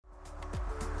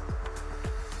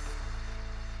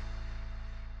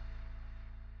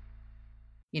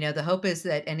The hope is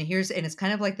that, and it's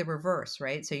kind of like the reverse,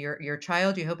 right? So your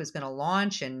child, you hope, is going to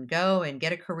launch and go and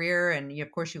get a career, and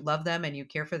of course you love them and you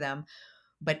care for them,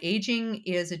 but aging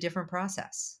is a different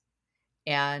process.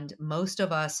 And most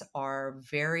of us are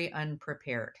very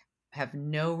unprepared, have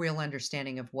no real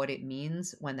understanding of what it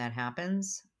means when that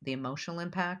happens, the emotional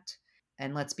impact.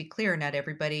 And let's be clear, not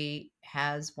everybody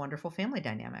has wonderful family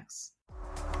dynamics.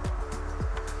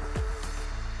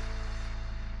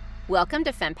 Welcome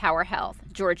to FemPower Health.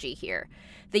 Georgie here.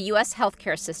 The U.S.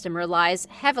 healthcare system relies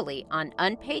heavily on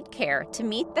unpaid care to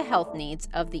meet the health needs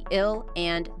of the ill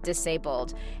and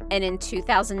disabled. And in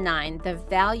 2009, the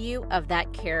value of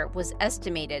that care was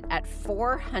estimated at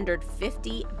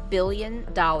 $450 billion,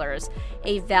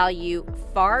 a value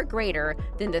far greater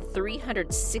than the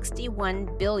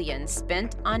 $361 billion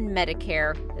spent on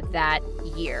Medicare that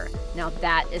year. Now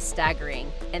that is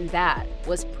staggering, and that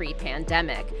was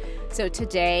pre-pandemic. So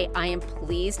today I am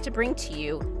pleased to bring to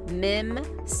you Mim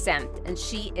Senft, and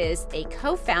she is a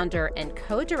co-founder and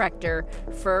co-director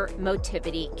for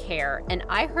Motivity Care. And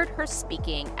I heard her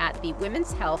speaking at the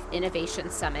Women's Health Innovation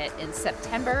Summit in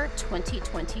September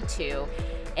 2022.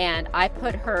 And I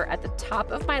put her at the top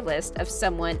of my list of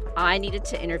someone I needed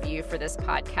to interview for this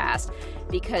podcast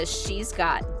because she's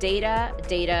got data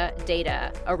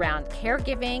around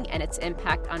caregiving and its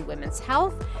impact on women's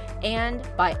health. And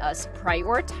by us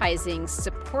prioritizing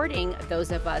supporting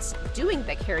those of us doing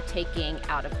the caretaking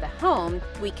out of the home,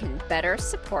 we can better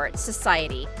support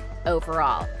society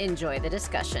overall. Enjoy the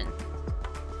discussion.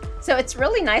 So it's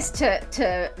really nice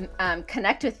to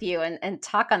connect with you and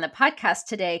talk on the podcast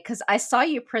today, because I saw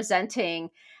you presenting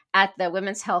at the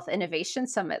Women's Health Innovation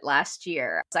Summit last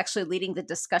year. I was actually leading the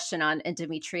discussion on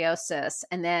endometriosis.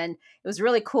 And then it was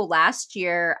really cool. Last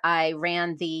year, I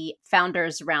ran the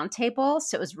Founders Roundtable.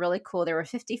 So it was really cool. There were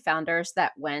 50 founders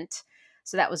that went.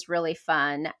 So that was really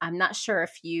fun. I'm not sure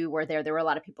if you were there. There were a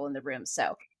lot of people in the room.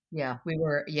 So Yeah, we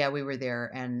were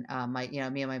there. And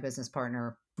me and my business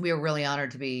partner, we were really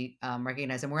honored to be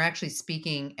recognized. And we're actually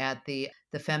speaking at the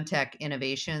Femtech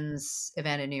Innovations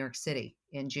event in New York City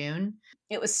in June.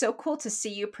 It was so cool to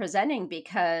see you presenting,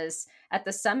 because at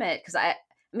the summit, because I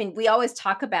mean, we always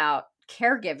talk about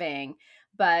caregiving,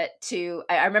 but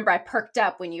I remember I perked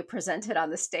up when you presented on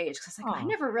the stage, because I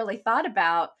never really thought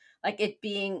about like it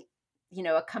being,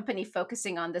 a company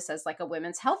focusing on this as like a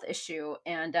women's health issue.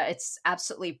 And it's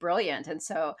absolutely brilliant. And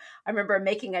so I remember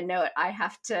making a note, I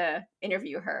have to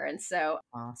interview her. And so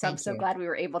I'm so glad we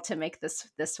were able to make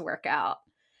this work out.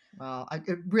 Well,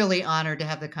 I'm really honored to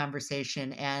have the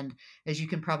conversation. And as you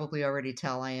can probably already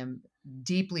tell, I am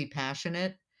deeply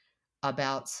passionate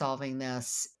about solving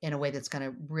this in a way that's going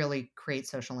to really create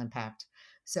social impact.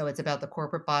 So it's about the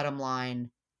corporate bottom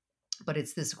line, but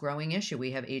it's this growing issue.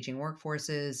 We have aging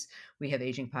workforces, we have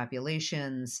aging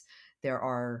populations. There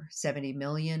are 70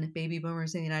 million baby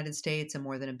boomers in the United States and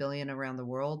more than 1 billion around the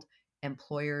world.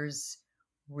 Employers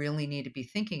really need to be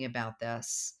thinking about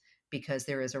this, because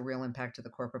there is a real impact to the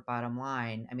corporate bottom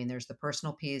line. I mean, there's the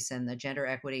personal piece and the gender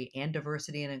equity and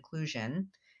diversity and inclusion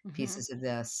pieces of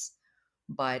this.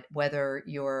 But whether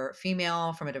you're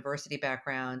female from a diversity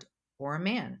background or a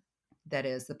man that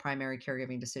is the primary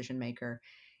caregiving decision maker,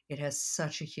 it has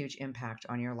such a huge impact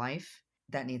on your life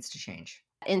that needs to change.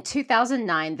 In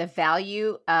 2009, the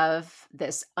value of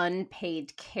this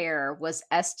unpaid care was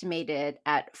estimated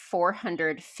at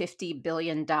 $450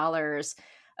 billion,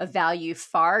 a value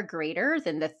far greater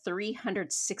than the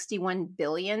 $361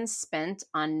 billion spent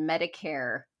on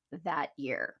Medicare that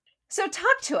year. So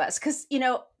talk to us, because,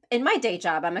 in my day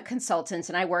job, I'm a consultant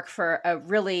and I work for a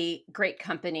really great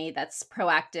company that's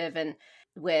proactive and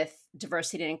with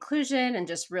diversity and inclusion and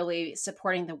just really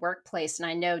supporting the workplace. And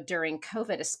I know during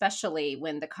COVID, especially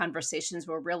when the conversations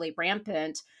were really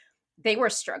rampant, they were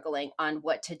struggling on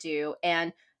what to do.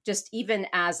 And just even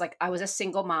as I was a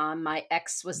single mom, my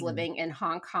ex was living in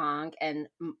Hong Kong and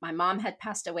my mom had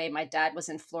passed away. My dad was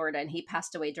in Florida and he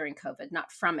passed away during COVID,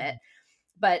 not from it.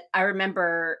 But I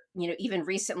remember, even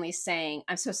recently saying,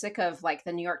 I'm so sick of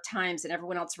the New York Times and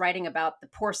everyone else writing about the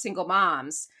poor single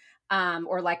moms,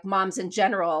 or moms in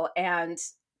general. And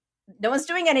no one's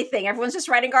doing anything. Everyone's just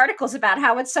writing articles about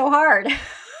how it's so hard.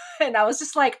 And I was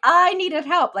just I needed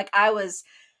help. I was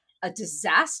a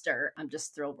disaster. I'm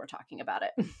just thrilled we're talking about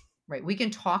it. Right. We can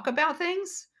talk about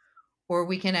things or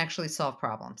we can actually solve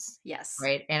problems. Yes.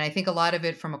 Right. And I think a lot of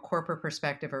it from a corporate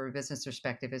perspective or a business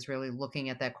perspective is really looking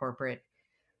at that corporate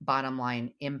bottom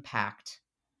line impact,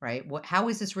 right? How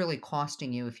is this really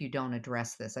costing you if you don't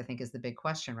address this? I think is the big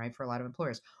question, right? For a lot of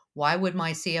employers, why would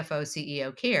my CFO,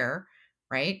 CEO care,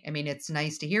 right? I mean, it's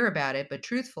nice to hear about it, but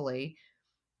truthfully,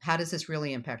 how does this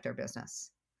really impact our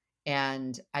business?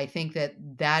 And I think that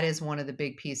that is one of the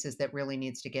big pieces that really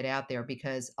needs to get out there,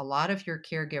 because a lot of your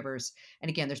caregivers, and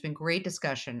again, there's been great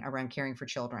discussion around caring for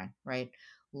children, right?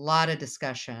 A lot of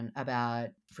discussion about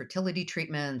fertility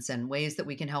treatments and ways that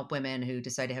we can help women who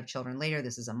decide to have children later.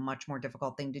 This is a much more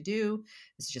difficult thing to do.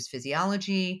 This is just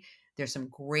physiology. There's some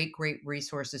great, great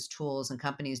resources, tools, and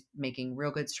companies making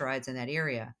real good strides in that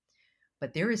area.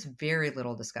 But there is very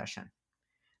little discussion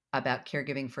about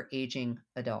caregiving for aging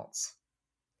adults.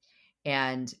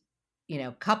 And,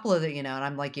 a couple of the, and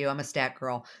I'm like you, I'm a stat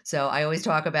girl. So I always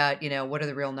talk about, what are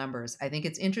the real numbers? I think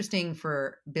it's interesting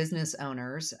for business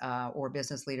owners or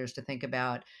business leaders to think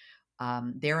about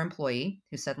their employee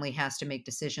who suddenly has to make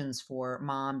decisions for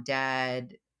mom,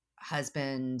 dad,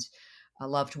 husband, a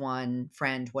loved one,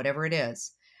 friend, whatever it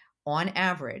is. On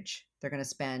average, they're going to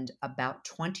spend about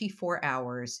 24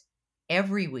 hours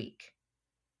every week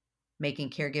making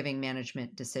caregiving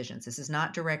management decisions. This is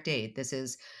not direct aid. This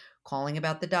is calling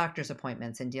about the doctor's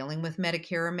appointments and dealing with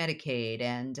Medicare or Medicaid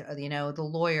and the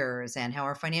lawyers and how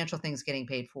our financial things getting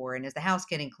paid for and is the house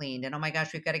getting cleaned and oh my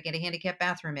gosh, we've got to get a handicapped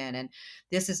bathroom in and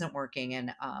this isn't working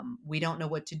and we don't know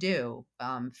what to do.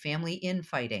 Family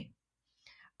infighting.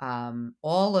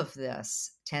 All of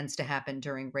this tends to happen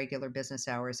during regular business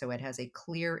hours, so it has a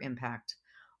clear impact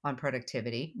on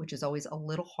productivity, which is always a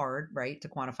little hard, right, to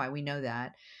quantify. We know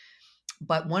that.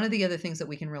 But one of the other things that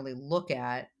we can really look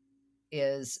at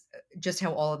is just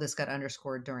how all of this got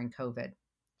underscored during COVID.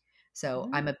 So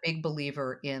I'm Mm. a big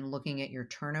believer in looking at your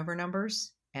turnover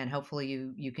numbers, and hopefully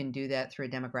you can do that through a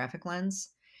demographic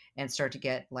lens and start to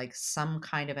get like some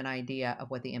kind of an idea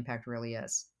of what the impact really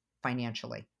is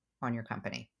financially on your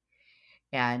company.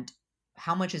 And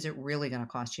how much is it really going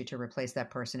to cost you to replace that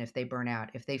person if they burn out,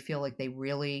 if they feel like they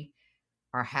really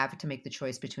are having to make the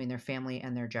choice between their family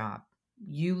and their job?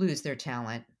 You lose their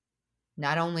talent.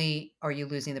 Not only are you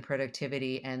losing the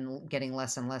productivity and getting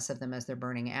less and less of them as they're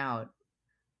burning out,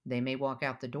 they may walk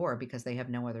out the door because they have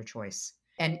no other choice.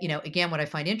 And, again, what I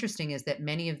find interesting is that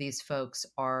many of these folks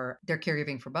they're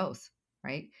caregiving for both,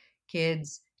 right?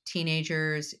 Kids,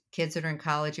 teenagers, kids that are in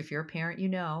college. If you're a parent,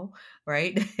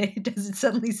 right? It doesn't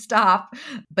suddenly stop.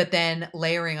 But then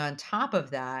layering on top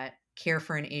of that, care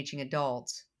for an aging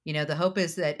adult. The hope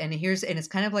is that, and it's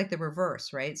kind of like the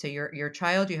reverse, right? So your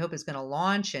child, you hope is going to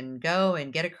launch and go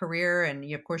and get a career, and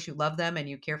of course you love them and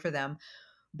you care for them,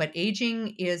 but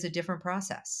aging is a different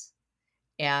process.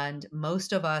 And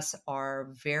most of us are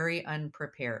very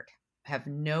unprepared, have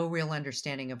no real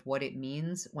understanding of what it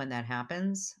means when that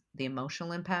happens, the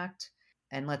emotional impact.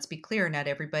 And let's be clear, not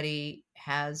everybody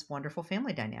has wonderful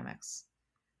family dynamics.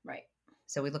 Right.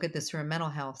 So we look at this through a mental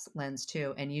health lens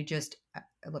too. And you just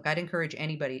look, I'd encourage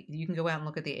anybody, you can go out and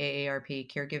look at the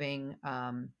AARP caregiving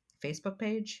Facebook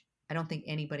page. I don't think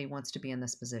anybody wants to be in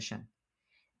this position.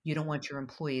 You don't want your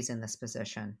employees in this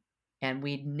position. And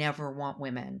we never want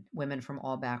women from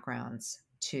all backgrounds,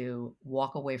 to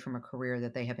walk away from a career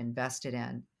that they have invested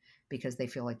in because they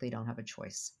feel like they don't have a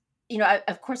choice.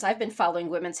 Of course, I've been following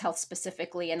women's health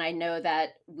specifically, and I know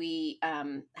that we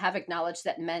have acknowledged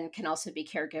that men can also be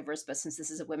caregivers. But since this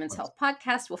is a women's health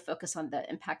podcast, we'll focus on the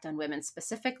impact on women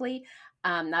specifically,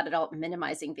 not at all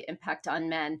minimizing the impact on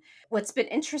men. What's been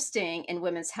interesting in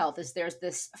women's health is there's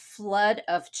this flood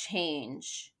of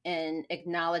change in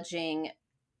acknowledging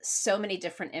so many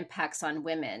different impacts on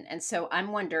women. And so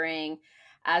I'm wondering,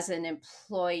 as an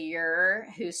employer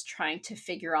who's trying to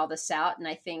figure all this out, and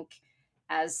I think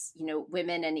as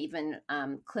women and even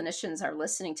clinicians are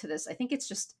listening to this, I think it's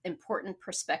just important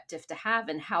perspective to have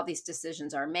in how these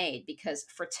decisions are made, because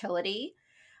fertility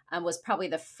was probably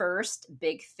the first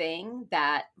big thing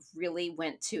that really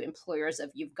went to employers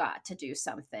of you've got to do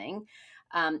something.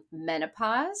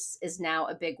 Menopause is now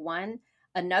a big one.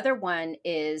 Another one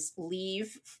is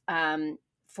leave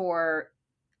for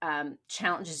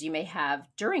challenges you may have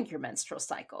during your menstrual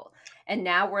cycle. And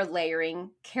now we're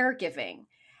layering caregiving.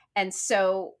 And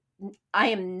so I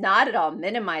am not at all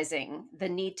minimizing the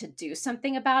need to do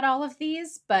something about all of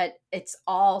these, but it's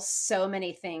all so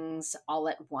many things all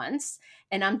at once.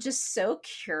 And I'm just so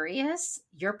curious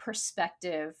your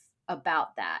perspective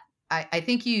about that. I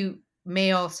think you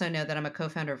may also know that I'm a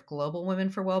co-founder of Global Women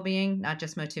for Wellbeing, not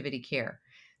just Motivity Care.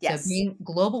 So Yes. being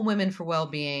Global Women for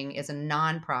Wellbeing is a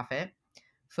nonprofit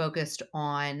focused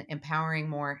on empowering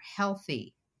more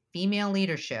healthy female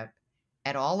leadership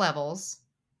at all levels,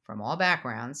 from all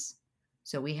backgrounds,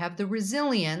 so we have the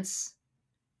resilience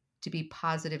to be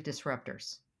positive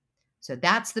disruptors. So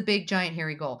that's the big, giant,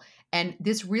 hairy goal. And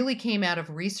this really came out of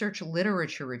research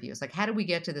literature reviews. Like, how did we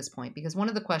get to this point? Because one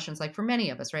of the questions, like for many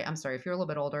of us, right? I'm sorry, if you're a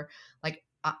little bit older, like,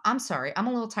 I'm sorry, I'm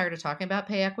a little tired of talking about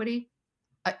pay equity.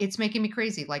 It's making me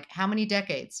crazy. Like, how many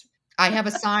decades? I have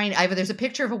a sign. There's a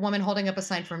picture of a woman holding up a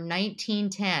sign from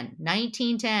 1910.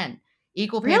 1910.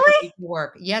 Equal pay for Really? equal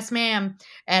work. Yes, ma'am.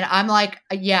 And I'm like,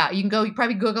 yeah, you can go, you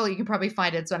probably Google it, you can probably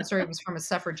find it. So I'm sorry it was from a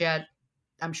suffragette,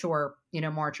 I'm sure,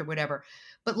 march or whatever.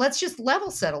 But let's just level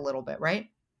set a little bit, right?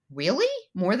 Really?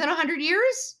 More than 100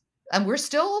 years? And we're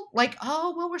still like,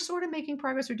 oh, well, we're sort of making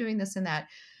progress. We're doing this and that.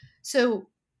 So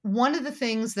one of the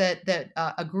things that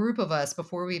a group of us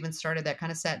before we even started that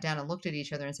kind of sat down and looked at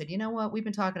each other and said, you know what, we've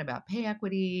been talking about pay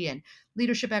equity and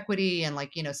leadership equity and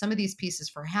like some of these pieces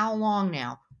for how long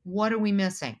now? What are we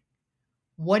missing?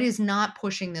 What is not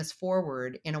pushing this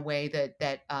forward in a way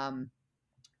that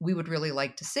we would really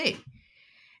like to see?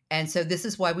 And so this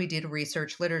is why we did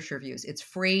research literature reviews. It's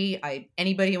free.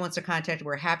 Anybody who wants to contact,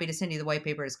 we're happy to send you the white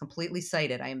paper. It's completely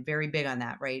cited. I am very big on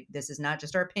that, right? This is not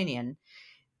just our opinion.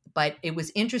 But it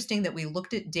was interesting that we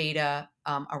looked at data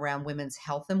around women's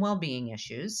health and well-being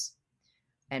issues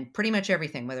and pretty much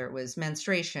everything, whether it was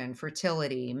menstruation,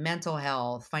 fertility, mental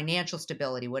health, financial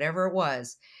stability, whatever it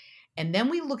was. And then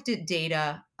we looked at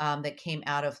data that came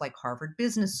out of like Harvard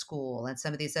Business School and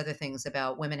some of these other things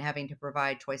about women having to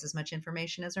provide twice as much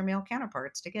information as their male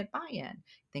counterparts to get buy-in.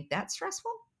 Think that's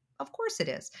stressful? Of course it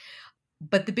is.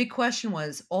 But the big question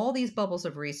was all these bubbles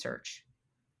of research,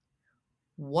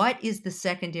 what is the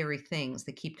secondary things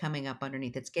that keep coming up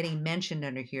underneath that's getting mentioned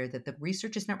under here that the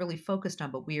research is not really focused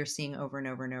on, but we are seeing over and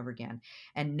over and over again?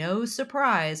 And no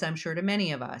surprise, I'm sure to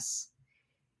many of us,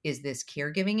 is this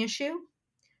caregiving issue.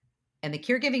 And the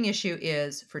caregiving issue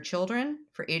is for children,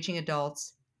 for aging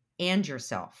adults, and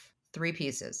yourself. Three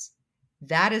pieces.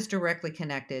 That is directly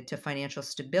connected to financial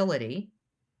stability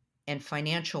and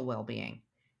financial well-being.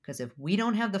 Because if we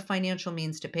don't have the financial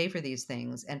means to pay for these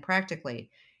things, and practically,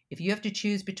 if you have to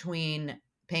choose between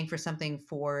paying for something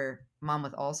for mom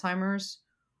with Alzheimer's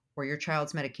or your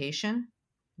child's medication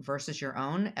versus your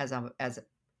own,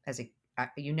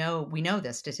 we know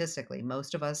this statistically,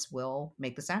 most of us will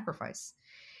make the sacrifice.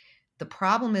 The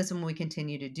problem is when we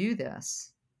continue to do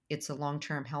this, it's a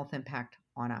long-term health impact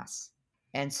on us.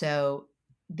 And so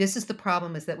this is the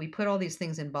problem, is that we put all these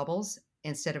things in bubbles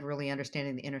instead of really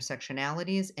understanding the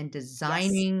intersectionalities and Yes.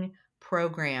 designing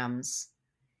programs,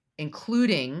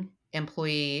 including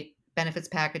employee benefits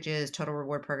packages, total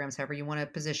reward programs, however you want to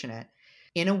position it,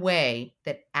 in a way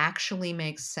that actually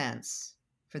makes sense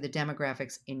for the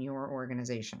demographics in your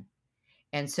organization.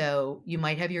 And so you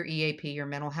might have your EAP, your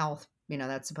mental health,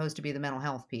 that's supposed to be the mental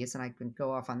health piece. And I can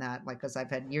go off on that, like, because I've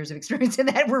had years of experience in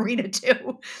that arena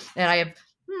too. And I have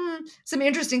some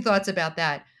interesting thoughts about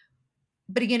that.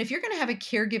 But again, if you're going to have a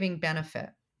caregiving benefit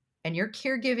and your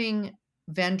caregiving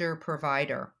vendor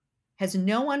provider has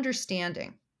no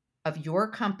understanding of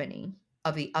your company,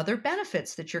 of the other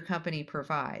benefits that your company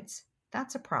provides,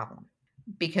 that's a problem.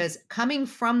 Because coming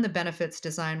from the benefits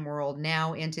design world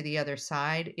now into the other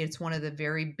side, it's one of the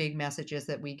very big messages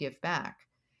that we give back.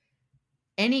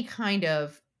 Any kind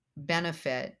of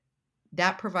benefit,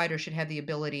 that provider should have the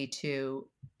ability to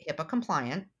HIPAA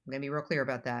compliant, I'm going to be real clear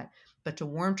about that, but to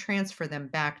warm transfer them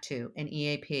back to an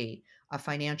EAP, a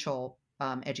financial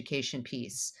education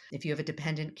piece. If you have a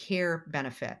dependent care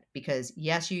benefit, because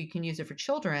yes, you can use it for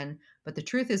children, but the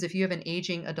truth is if you have an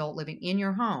aging adult living in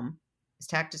your home, is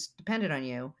tax dependent on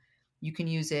you, you can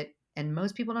use it. And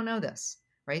most people don't know this,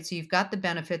 right? So you've got the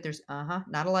benefit. There's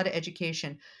not a lot of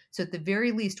education. So at the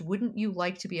very least, wouldn't you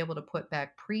like to be able to put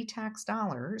back pre-tax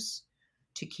dollars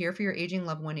to care for your aging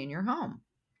loved one in your home?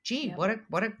 Gee, Yep.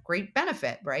 what a great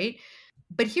benefit, right?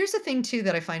 But here's the thing too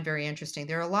that I find very interesting.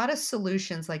 There are a lot of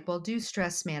solutions like, well, do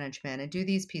stress management and do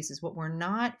these pieces. What we're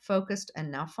not focused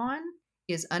enough on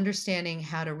is understanding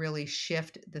how to really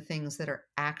shift the things that are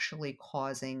actually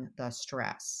causing the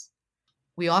stress.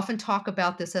 We often talk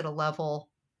about this at a level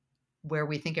where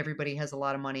we think everybody has a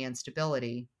lot of money and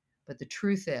stability, but the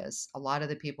truth is a lot of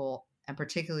the people, and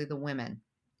particularly the women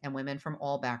and women from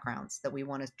all backgrounds that we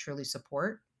want to truly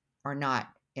support, are not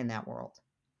in that world.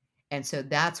 And so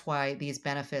that's why these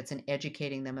benefits and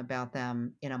educating them about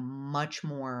them in a much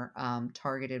more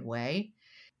targeted way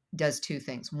does two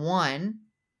things. One,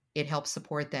 it helps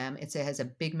support them. It has a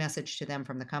big message to them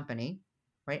from the company,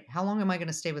 right? How long am I going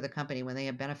to stay with a company when they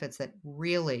have benefits that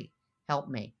really help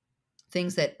me?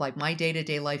 Things that like my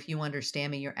day-to-day life, you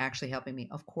understand me, you're actually helping me.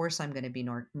 Of course, I'm going to be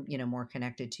more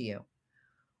connected to you.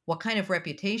 What kind of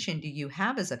reputation do you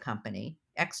have as a company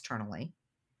externally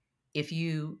if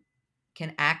you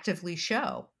can actively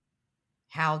show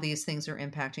how these things are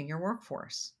impacting your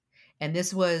workforce? And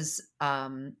this was,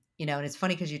 and it's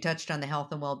funny because you touched on the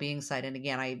health and well-being side. And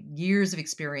again, I have years of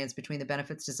experience between the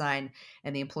benefits design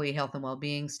and the employee health and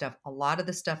well-being stuff. A lot of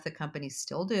the stuff that companies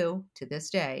still do to this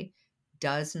day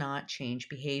does not change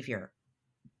behavior.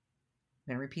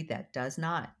 I'm going to repeat that, does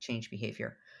not change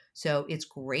behavior. So it's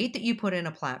great that you put in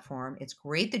a platform. It's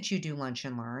great that you do lunch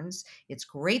and learns. It's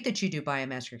great that you do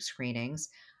biometric screenings.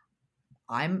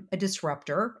 I'm a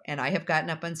disruptor, and I have gotten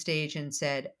up on stage and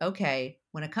said, okay,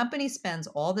 when a company spends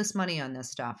all this money on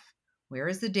this stuff, where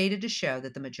is the data to show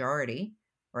that the majority,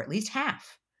 or at least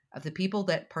half, of the people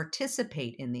that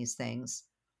participate in these things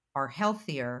are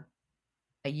healthier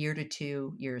a year to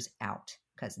 2 years out?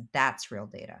 Because that's real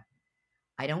data.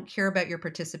 I don't care about your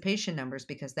participation numbers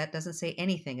because that doesn't say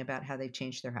anything about how they've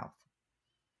changed their health.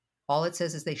 All it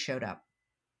says is they showed up.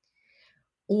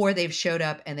 Or they've showed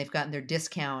up and they've gotten their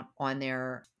discount on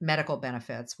their medical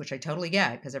benefits, which I totally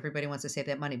get because everybody wants to save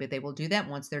that money, but they will do that.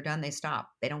 Once they're done, they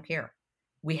stop. They don't care.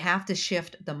 We have to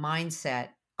shift the mindset,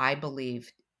 I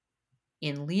believe,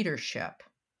 in leadership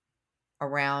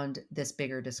around this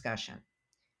bigger discussion.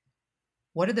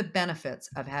 What are the benefits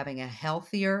of having a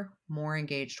healthier, more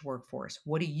engaged workforce?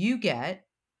 What do you get,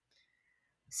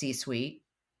 C-suite,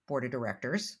 board of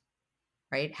directors,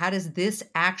 right? How does this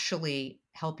actually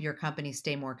help your company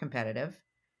stay more competitive?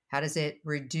 How does it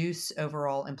reduce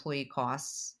overall employee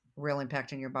costs, real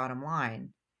impact on your bottom line?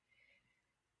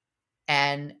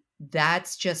 And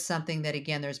that's just something that,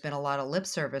 again, there's been a lot of lip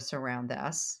service around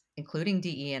this, including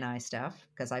DE&I stuff,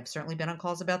 because I've certainly been on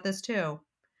calls about this too.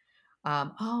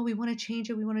 Oh, we want to change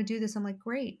it. We want to do this. I'm like,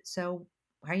 great. So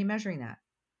how are you measuring that?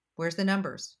 Where's the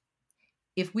numbers?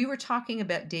 If we were talking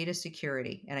about data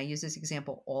security, and I use this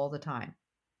example all the time,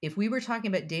 if we were talking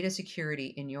about data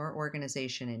security in your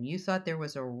organization and you thought there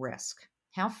was a risk,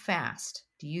 how fast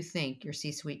do you think your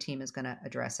C-suite team is going to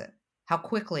address it? How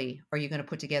quickly are you going to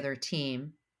put together a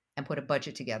team and put a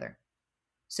budget together?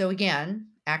 So again,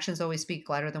 actions always speak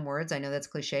louder than words. I know that's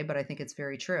cliche, but I think it's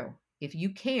very true. If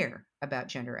you care about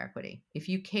gender equity, if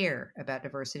you care about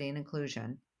diversity and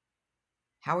inclusion,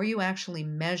 how are you actually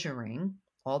measuring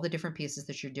all the different pieces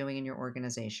that you're doing in your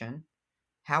organization?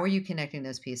 How are you connecting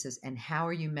those pieces and how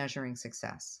are you measuring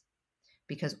success?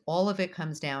 Because all of it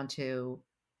comes down to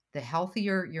the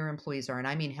healthier your employees are, and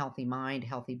I mean healthy mind,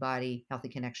 healthy body, healthy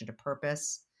connection to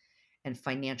purpose, and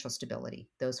financial stability,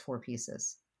 those four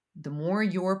pieces. The more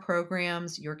your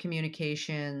programs, your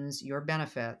communications, your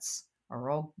benefits are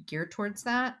all geared towards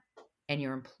that, and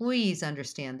your employees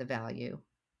understand the value,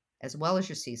 as well as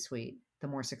your C-suite, the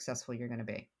more successful you're going to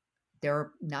be. There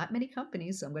are not many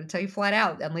companies. I'm going to tell you flat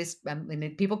out. At least, I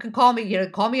mean, people can call me.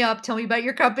 Call me up, tell me about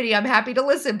your company. I'm happy to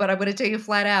listen. But I'm going to tell you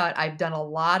flat out. I've done a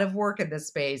lot of work in this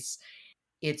space.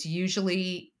 It's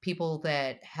usually people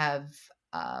that have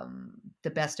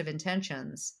the best of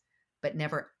intentions, but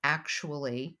never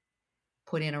actually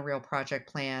put in a real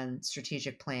project plan,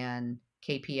 strategic plan,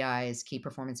 KPIs, key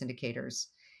performance indicators,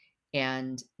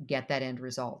 and get that end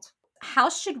result. How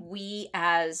should we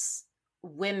as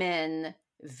women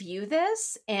view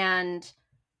this, and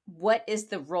what is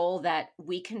the role that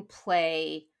we can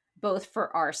play both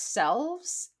for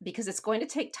ourselves, because it's going to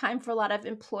take time for a lot of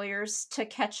employers to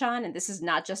catch on, and this is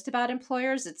not just about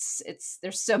employers. It's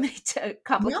there's so many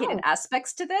complicated No,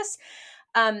 aspects to this.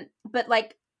 But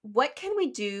like, what can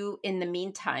we do in the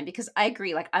meantime? Because I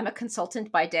agree, like, I'm a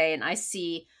consultant by day and I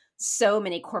see so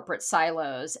many corporate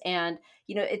silos, and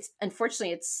it's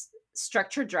unfortunately, it's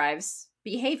structure drives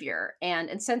behavior and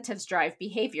incentives drive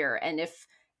behavior. And if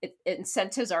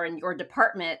incentives are in your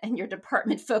department and your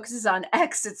department focuses on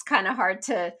X, it's kind of hard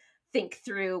to think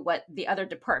through what the other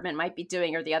department might be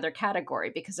doing or the other category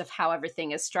because of how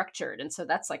everything is structured. And so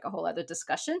that's like a whole other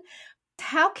discussion.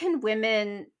 How can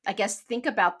women, I guess, think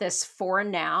about this for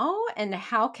now, and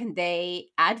how can they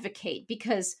advocate?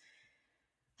 Because,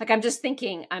 like, I'm just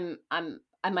thinking,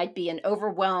 I might be an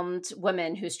overwhelmed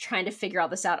woman who's trying to figure all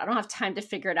this out. I don't have time to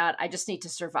figure it out. I just need to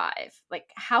survive. Like,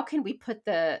 how can we put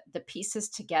the pieces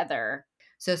together?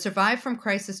 so survive from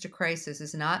crisis to crisis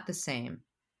is not the same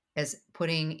as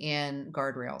putting in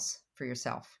guardrails for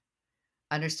yourself,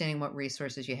 understanding what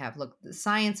resources you have. Look, the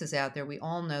science is out there. We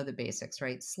all know the basics,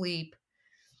 right? Sleep,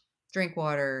 drink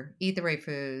water, eat the right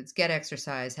foods, get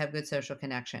exercise, have good social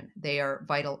connection. They are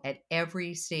vital at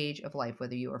every stage of life,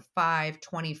 whether you are 5,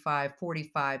 25,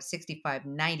 45, 65,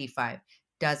 95,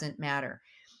 doesn't matter.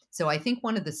 So I think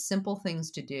one of the simple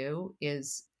things to do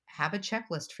is have a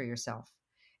checklist for yourself.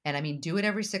 And I mean, do it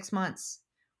every 6 months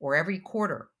or every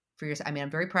quarter for yourself. I mean, I'm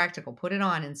very practical. Put it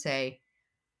on and say,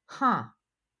 huh,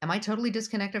 am I totally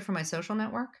disconnected from my social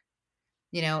network?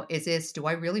 Do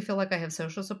I really feel like I have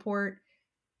social support?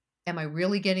 Am I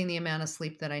really getting the amount of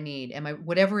sleep that I need? Am I,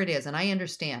 whatever it is? And I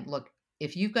understand, look,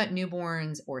 if you've got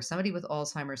newborns or somebody with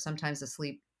Alzheimer's, sometimes the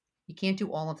sleep, you can't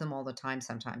do all of them all the time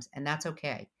sometimes, and that's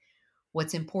okay.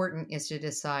 What's important is to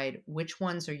decide which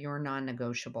ones are your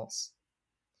non-negotiables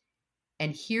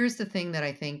And here's the thing that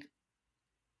I think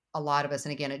a lot of us,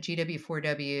 and again, at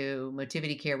GW4W,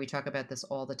 Motivity Care, we talk about this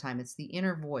all the time. It's the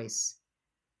inner voice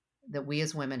that we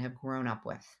as women have grown up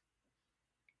with.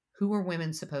 Who are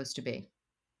women supposed to be?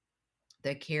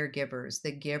 The caregivers,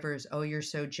 the givers. Oh, you're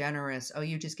so generous. Oh,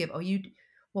 you just give.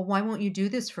 Well, why won't you do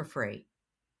this for free?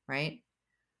 Right.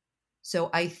 So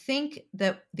I think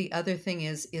that the other thing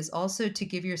is also to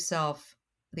give yourself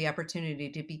the opportunity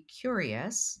to be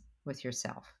curious with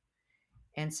yourself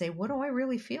and say, what do I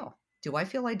really feel? Do I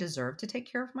feel I deserve to take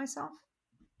care of myself?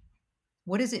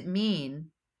 What does it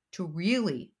mean to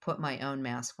really put my own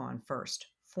mask on first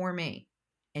for me?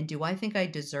 And do I think I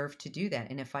deserve to do that?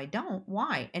 And if I don't,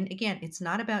 why? And again, it's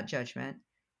not about judgment.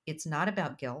 It's not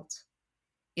about guilt.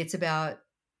 It's about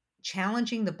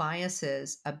challenging the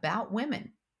biases about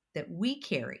women that we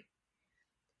carry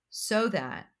so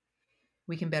that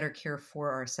we can better care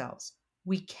for ourselves.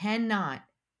 We cannot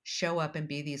show up and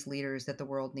be these leaders that the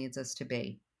world needs us to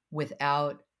be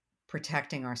without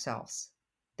protecting ourselves.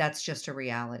 That's just a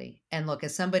reality. And look,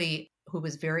 as somebody who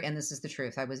was very, and this is the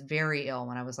truth, I was very ill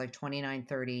when I was like 29,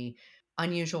 30,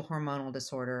 unusual hormonal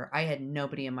disorder. I had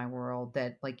nobody in my world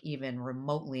that like even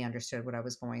remotely understood what I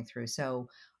was going through. So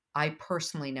I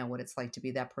personally know what it's like to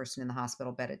be that person in the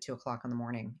hospital bed at 2 o'clock in the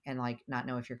morning and like not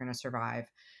know if you're going to survive,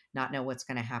 not know what's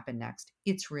going to happen next.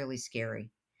 It's really scary.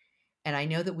 And I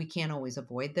know that we can't always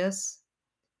avoid this,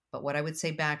 but what I would say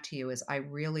back to you is I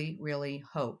really, really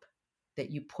hope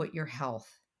that you put your health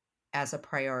as a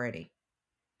priority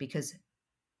because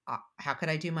how could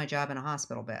I do my job in a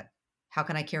hospital bed? How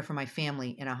can I care for my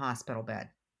family in a hospital bed?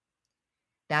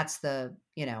 That's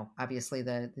obviously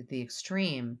the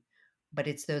extreme, but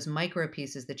it's those micro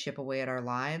pieces that chip away at our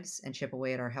lives and chip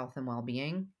away at our health and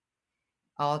well-being.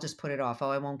 I'll just put it off.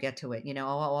 Oh, I won't get to it.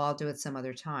 I'll do it some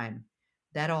other time.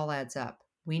 That all adds up.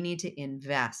 We need to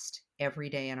invest every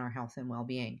day in our health and well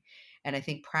being. And I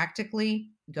think practically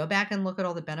go back and look at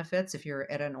all the benefits if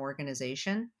you're at an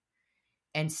organization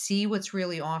and see what's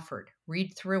really offered.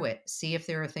 Read through it. See if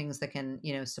there are things that can,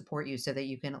 support you so that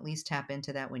you can at least tap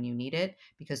into that when you need it.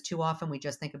 Because too often we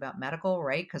just think about medical,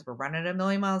 right? Because we're running at a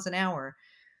million miles an hour.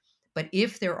 But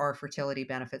if there are fertility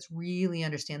benefits, really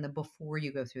understand them before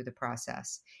you go through the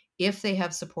process. If they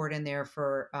have support in there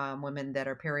for women that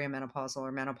are perimenopausal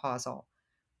or menopausal,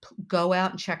 go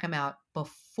out and check them out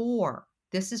before.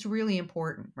 This is really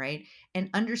important, right? And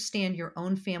understand your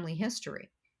own family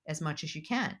history as much as you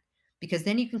can, because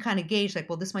then you can kind of gauge, like,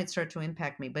 well, this might start to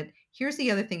impact me. But here's the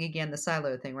other thing again, the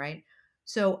silo thing, right?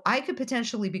 So I could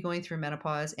potentially be going through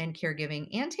menopause and caregiving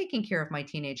and taking care of my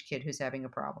teenage kid who's having a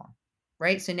problem,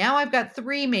 right? So now I've got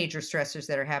three major stressors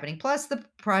that are happening, plus the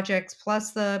projects,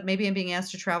 plus the maybe I'm being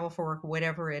asked to travel for work,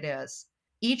 whatever it is.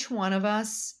 Each one of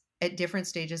us at different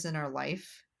stages in our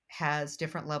life has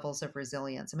different levels of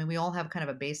resilience. I mean, we all have kind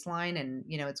of a baseline, and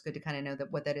it's good to kind of know that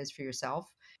what that is for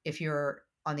yourself. If you're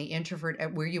on the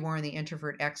introvert, where you are on the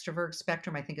introvert extrovert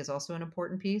spectrum, I think is also an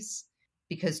important piece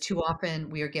because too often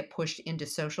we get pushed into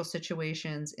social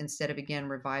situations instead of again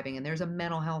reviving. And there's a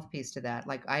mental health piece to that.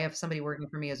 Like I have somebody working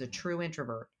for me as a true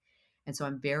introvert, and so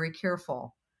I'm very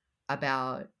careful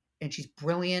about. And she's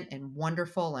brilliant and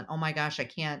wonderful, and oh my gosh, I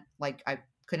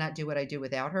could not do what I do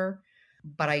without her.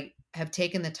 But I have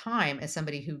taken the time as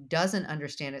somebody who doesn't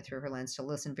understand it through her lens to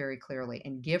listen very clearly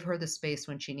and give her the space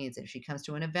when she needs it. If she comes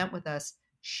to an event with us,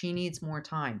 she needs more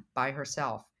time by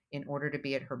herself in order to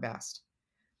be at her best.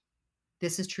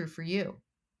 This is true for you.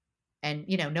 And,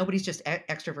 nobody's just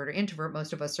extrovert or introvert.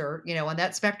 Most of us are, on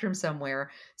that spectrum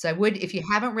somewhere. So I would, if you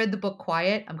haven't read the book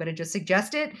Quiet, I'm going to just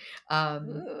suggest it. Um,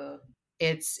 Ooh.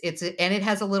 and it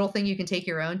has a little thing you can take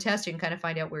your own test. You can kind of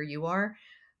find out where you are.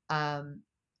 Um,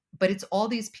 but it's all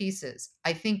these pieces.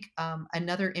 I think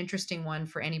another interesting one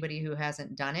for anybody who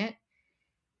hasn't done it,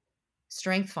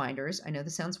 Strength Finders. I know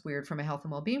this sounds weird from a health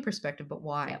and well-being perspective, but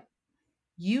why? Yep.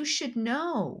 You should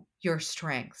know your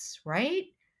strengths, right?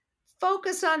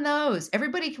 Focus on those.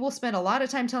 Everybody will spend a lot of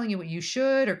time telling you what you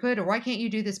should or could or why can't you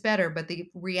do this better. But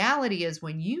the reality is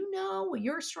when you know what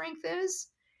your strength is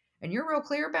and you're real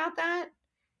clear about that,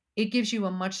 it gives you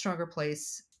a much stronger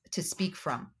place to speak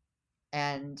from.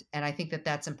 And I think that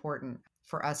that's important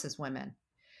for us as women.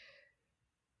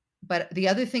 But the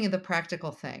other thing and the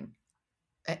practical thing,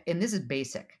 and this is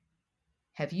basic,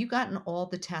 have you gotten all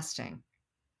the testing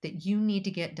that you need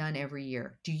to get done every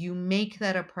year? Do you make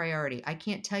that a priority? I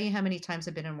can't tell you how many times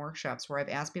I've been in workshops where I've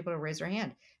asked people to raise their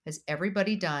hand. Has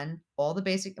everybody done all the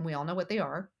basic, and we all know what they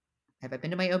are. Have I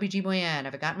been to my OBGYN?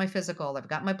 Have I gotten my physical? Have I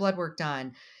gotten my blood work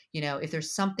done? If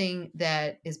there's something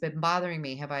that has been bothering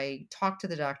me, have I talked to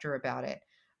the doctor about it?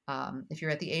 If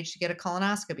you're at the age to get a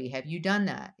colonoscopy, have you done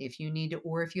that? If you need to,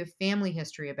 or if you have family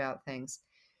history about things,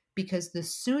 because the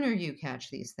sooner you catch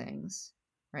these things,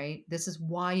 right? This is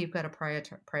why you've got to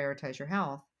prioritize your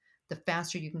health. The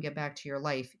faster you can get back to your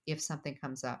life if something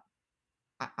comes up.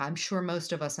 I'm sure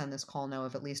most of us on this call know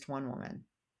of at least one woman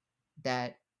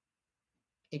that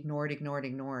ignored,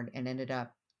 and ended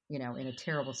up, in a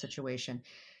terrible situation.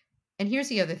 And here's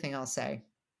the other thing I'll say.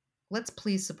 Let's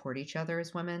please support each other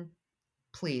as women.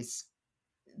 Please.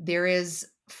 There is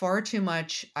far too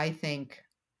much, I think,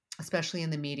 especially in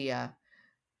the media,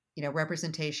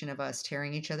 representation of us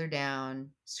tearing each other down,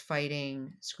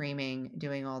 fighting, screaming,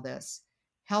 doing all this.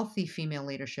 Healthy female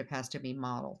leadership has to be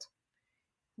modeled.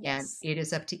 And Yes. it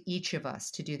is up to each of us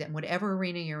to do that in whatever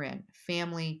arena you're in,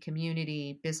 family,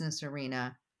 community, business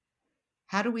arena.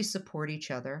 How do we support each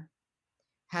other?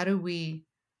 How do we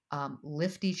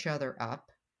lift each other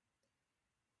up?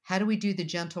 How do we do the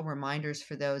gentle reminders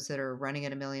for those that are running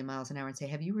at a million miles an hour and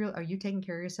say, are you taking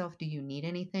care of yourself? Do you need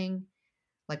anything?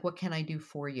 Like, what can I do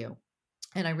for you?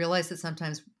 And I realize that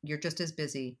sometimes you're just as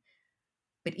busy,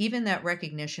 but even that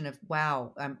recognition of,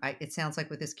 wow, it sounds like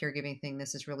with this caregiving thing,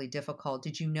 this is really difficult.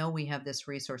 Did you know we have this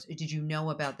resource? Did you know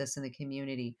about this in the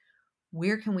community?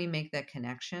 Where can we make that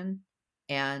connection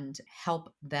and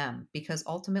help them? Because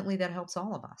ultimately that helps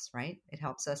all of us, right? It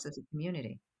helps us as a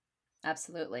community.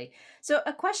 Absolutely. So,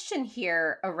 a question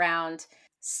here around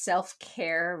self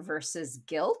care versus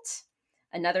guilt.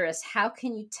 Another is, how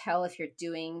can you tell if you're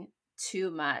doing too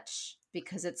much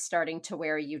because it's starting to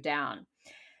wear you down?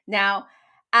 Now,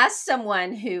 as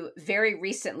someone who very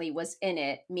recently was in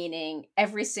it, meaning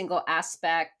every single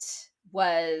aspect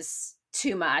was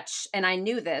too much, and I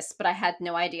knew this, but I had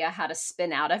no idea how to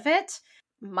spin out of it.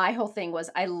 My whole thing was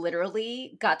I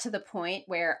literally got to the point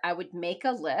where I would make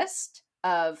a list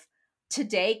of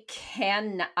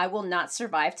I will not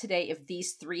survive today if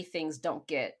these three things don't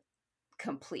get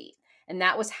complete. And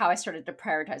that was how I started to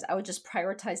prioritize. I would just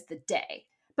prioritize the day.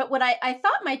 But what I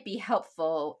thought might be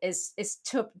helpful is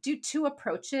to do two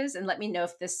approaches and let me know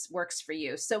if this works for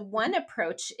you. So one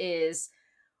approach is,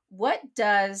 what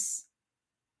does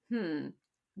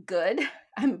good,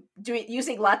 I'm doing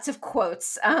using lots of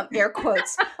quotes, air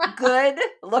quotes, good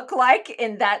look like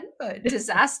in that Good.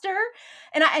 disaster?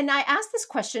 And I asked this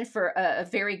question for a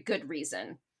very good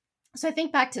reason. So I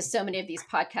think back to so many of these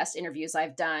podcast interviews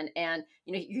I've done, and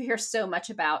you hear so much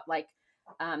about like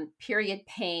period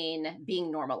pain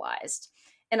being normalized,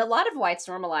 and a lot of why it's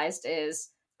normalized is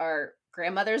our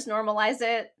grandmothers normalize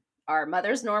it, our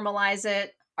mothers normalize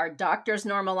it, our doctors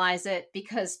normalize it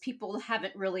because people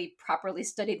haven't really properly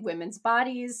studied women's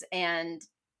bodies, and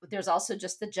there's also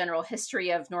just the general history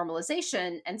of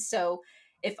normalization, and so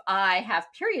if I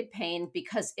have period pain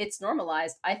because it's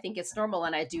normalized, I think it's normal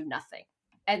and I do nothing.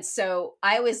 And so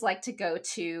I always like to go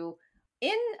to,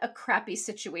 in a crappy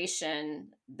situation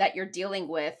that you're dealing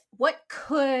with, what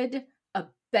could a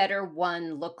better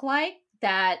one look like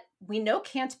that we know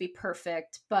can't be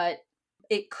perfect, but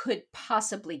it could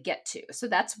possibly get to? So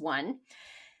that's one.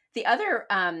 The other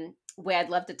way I'd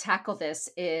love to tackle this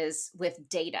is with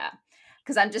data.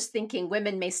 Because I'm just thinking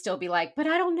women may still be like, but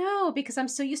I don't know because I'm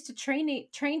so used to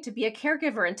trained to be a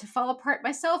caregiver and to fall apart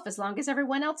myself as long as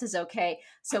everyone else is okay.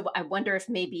 So I wonder if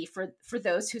maybe for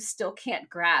those who still can't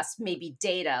grasp maybe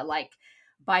data, like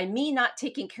by me not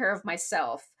taking care of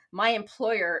myself, my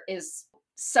employer is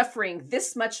suffering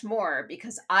this much more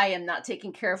because I am not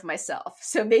taking care of myself.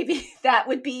 So maybe that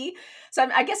would be,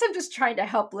 I guess I'm just trying to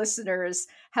help listeners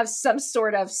have some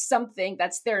sort of something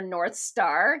that's their North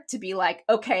Star to be like,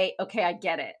 okay, I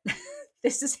get it.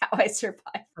 This is how I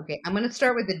survive. Okay, I'm going to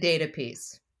start with the data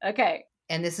piece. Okay.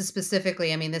 And this is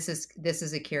specifically, this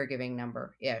is a caregiving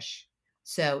number ish.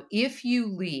 So if you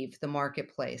leave the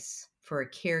marketplace for a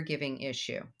caregiving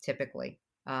issue, typically,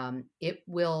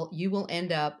 you will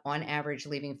end up on average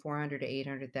leaving $400,000 to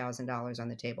 $800,000 on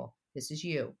the table. This is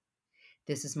you.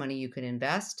 This is money you could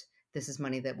invest. This is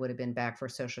money that would have been back for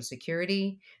Social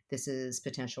Security. This is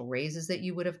potential raises that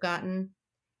you would have gotten.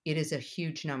 It is a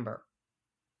huge number.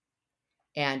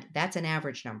 And that's an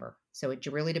average number. So it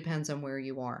really depends on where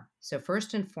you are. So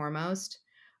first and foremost,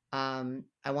 I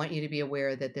want you to be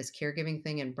aware that this caregiving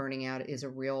thing and burning out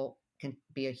can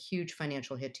be a huge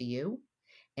financial hit to you.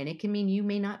 And it can mean you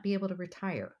may not be able to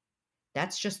retire.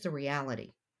 That's just the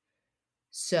reality.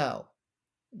 So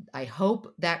I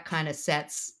hope that kind of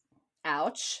sets,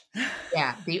 Ouch.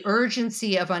 the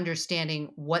urgency of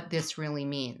understanding what this really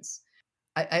means.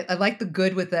 I like the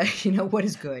good with the, what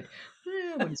is good?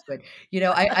 What is good?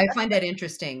 I find that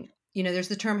interesting. There's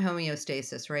the term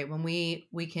homeostasis, right? When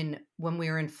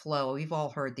we're in flow, we've all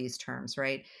heard these terms,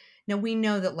 right? Now, we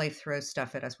know that life throws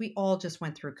stuff at us. We all just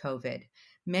went through COVID.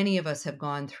 Many of us have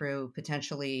gone through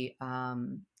potentially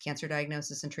cancer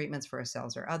diagnosis and treatments for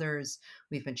ourselves or others.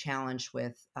 We've been challenged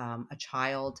with a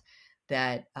child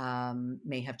that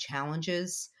may have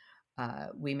challenges.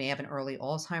 We may have an early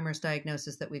Alzheimer's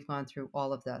diagnosis that we've gone through,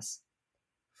 all of this.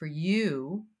 For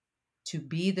you to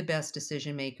be the best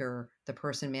decision maker, the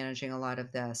person managing a lot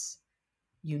of this,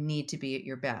 you need to be at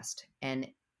your best. And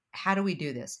how do we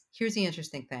do this? Here's the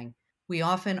interesting thing: we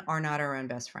often are not our own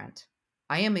best friend.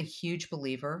 I am a huge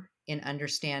believer in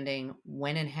understanding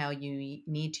when and how you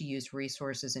need to use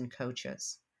resources and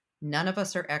coaches. None of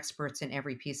us are experts in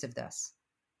every piece of this,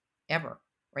 ever,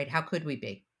 right? How could we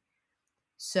be?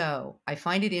 So I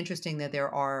find it interesting that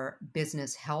there are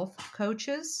business health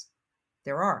coaches.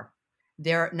 There are.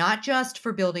 They're not just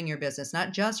for building your business,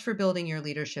 not just for building your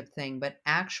leadership thing, but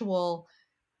actual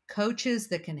coaches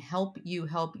that can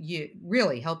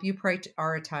really help you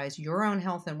prioritize your own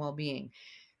health and well-being,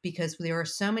 because there are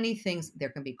so many things. There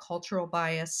can be cultural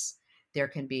bias, there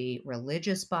can be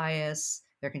religious bias,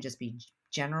 there can just be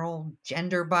general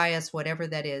gender bias, whatever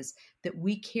that is, that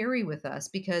we carry with us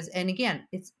because, and again,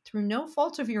 it's through no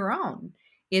fault of your own.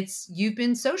 It's you've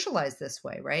been socialized this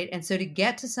way, right? And so to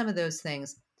get to some of those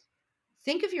things,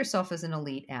 think of yourself as an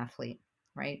elite athlete,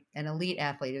 right? An elite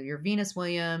athlete, or your Venus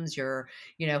Williams, your,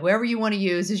 whoever you want to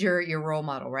use as your role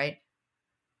model, right?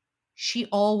 She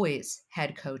always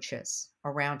had coaches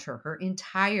around her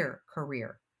entire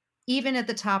career, even at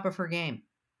the top of her game.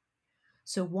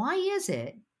 So why is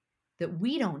it that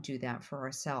we don't do that for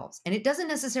ourselves? And it doesn't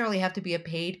necessarily have to be a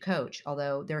paid coach,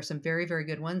 although there are some very, very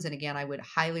good ones. And again, I would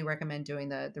highly recommend doing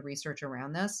the research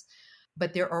around this.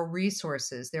 But there are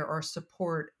resources, there are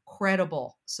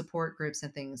credible support groups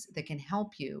and things that can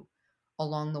help you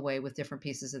along the way with different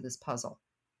pieces of this puzzle.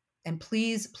 And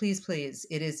please, please, please,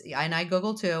 it is, and I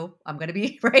Google too. I'm going to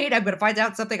be right. I'm going to find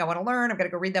out something I want to learn. I'm going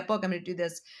to go read that book. I'm going to do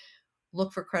this.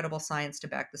 Look for credible science to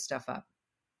back the stuff up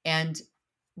and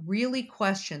really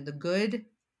question the good.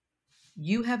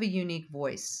 You have a unique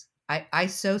voice. I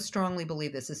so strongly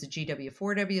believe this. This is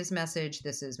GW4W's message.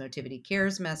 This is Motivity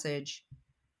Care's message.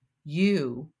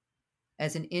 You,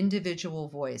 as an individual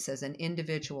voice, as an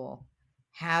individual,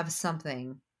 have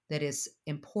something that is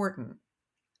important,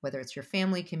 whether it's your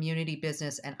family, community,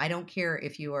 business. And I don't care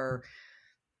if you are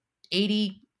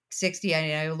 80, 60,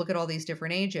 I look at all these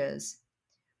different ages,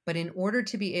 but in order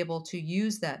to be able to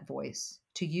use that voice,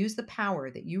 to use the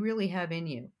power that you really have in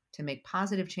you to make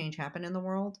positive change happen in the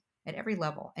world at every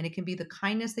level, and it can be the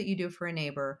kindness that you do for a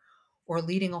neighbor or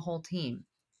leading a whole team.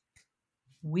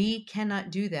 We cannot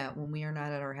do that when we are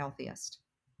not at our healthiest.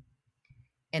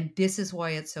 And this is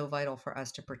why it's so vital for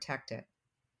us to protect it.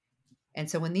 And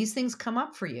so when these things come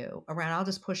up for you around, I'll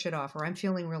just push it off, or I'm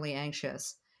feeling really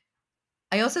anxious.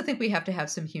 I also think we have to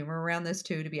have some humor around this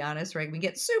too, to be honest, right? We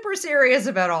get super serious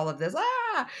about all of this.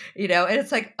 And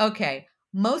it's like, okay,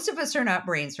 most of us are not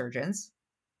brain surgeons.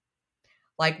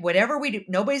 Like whatever we do,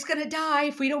 nobody's going to die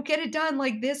if we don't get it done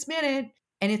like this minute.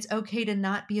 And it's okay to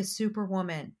not be a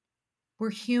superwoman. We're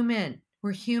human.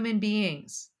 We're human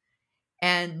beings.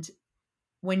 And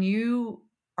when you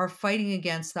are fighting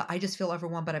against I just feel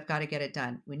overwhelmed, but I've got to get it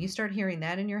done. When you start hearing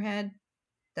that in your head,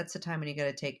 that's the time when you got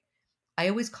to take, I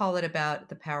always call it about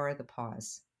the power of the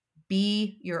pause.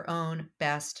 Be your own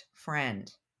best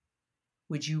friend.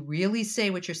 Would you really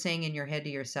say what you're saying in your head to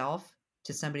yourself,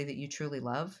 to somebody that you truly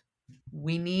love?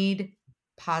 We need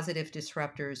positive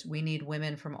disruptors. We need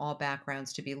women from all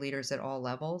backgrounds to be leaders at all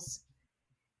levels.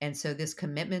 And so this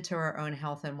commitment to our own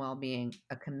health and well-being,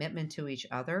 a commitment to each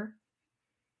other,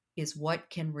 is what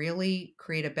can really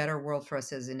create a better world for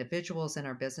us as individuals and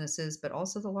our businesses, but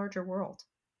also the larger world.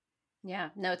 Yeah,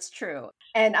 no, it's true.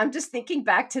 And I'm just thinking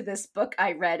back to this book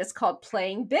I read. It's called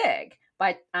Playing Big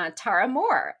by Tara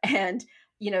Moore. And,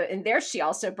 in there, she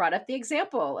also brought up the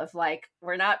example of like,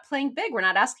 we're not playing big. We're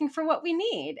not asking for what we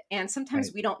need. And sometimes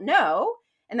Right. we don't know,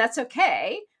 and that's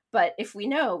okay. But if we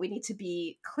know, we need to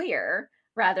be clear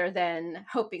rather than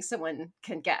hoping someone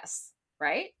can guess,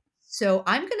 right? So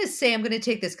I'm going to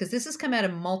take this because this has come out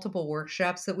of multiple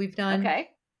workshops that we've done. Okay.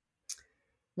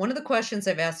 One of the questions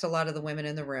I've asked a lot of the women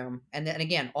in the room, and then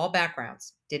again, all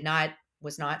backgrounds,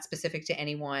 was not specific to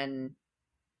anyone,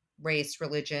 race,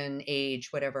 religion, age,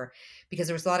 whatever, because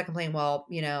there was a lot of complaining. Well,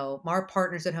 our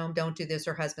partners at home don't do this,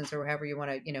 or husbands, or however you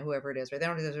want to, whoever it is, or they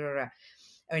don't do this, or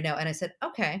no. And I said,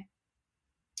 okay,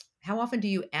 how often do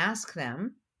you ask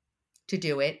them to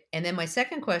do it? And then my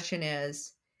second question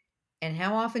is, and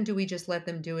how often do we just let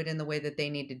them do it in the way that they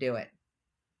need to do it?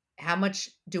 How much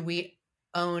do we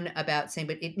own about saying,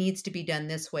 but it needs to be done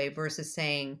this way versus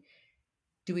saying,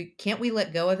 Can't we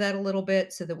let go of that a little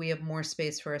bit so that we have more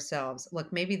space for ourselves?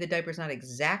 Look, maybe the diaper's not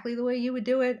exactly the way you would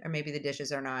do it, or maybe the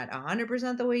dishes are not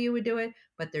 100% the way you would do it,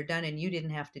 but they're done and you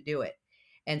didn't have to do it.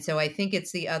 And so I think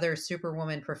it's the other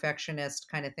superwoman perfectionist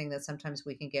kind of thing that sometimes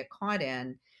we can get caught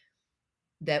in,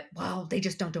 that, well, they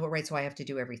just don't do it right, so I have to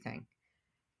do everything.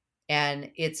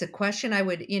 And it's a question I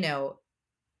would,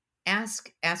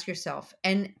 ask yourself.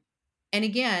 And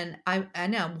again, I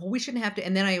know, well, we shouldn't have to,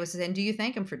 and then I was saying, do you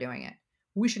thank him for doing it?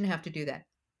 We shouldn't have to do that.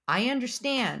 I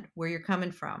understand where you're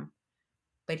coming from,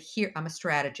 but here, I'm a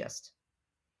strategist.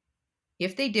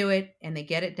 If they do it and they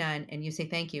get it done and you say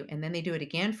thank you, and then they do it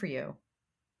again for you,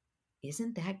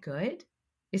 isn't that good?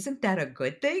 Isn't that a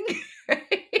good thing?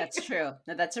 That's true.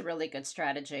 No, that's a really good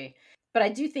strategy. But I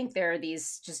do think there are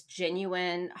these just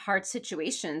genuine hard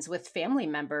situations with family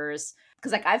members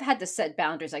because like I've had to set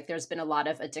boundaries. Like there's been a lot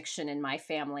of addiction in my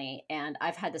family and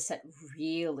I've had to set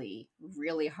really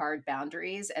really hard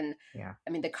boundaries and Yeah, I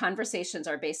mean the conversations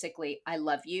are basically I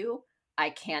love you,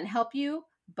 I can help you,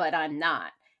 but I'm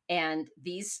not. And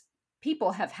these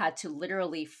people have had to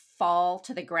literally fall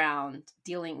to the ground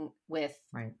dealing with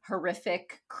right.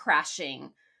 horrific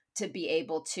crashing to be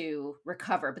able to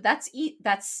recover. But that's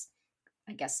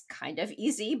I guess kind of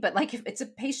easy, but like if it's a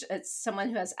patient, it's someone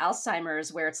who has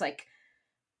Alzheimer's where it's like,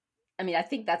 I mean, I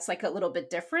think that's like a little bit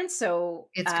different. So,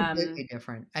 It's completely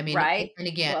different. I mean, right. and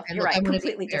again, Well, and you're look, I right. wanna be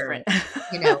Completely clear,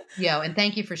 different. and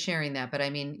thank you for sharing that, but I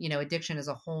mean, addiction is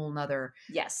a whole 'nother.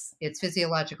 Yes. It's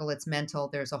physiological, it's mental,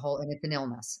 there's a whole, and it's an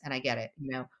illness, and I get it,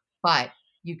 but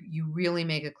you really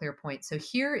make a clear point. So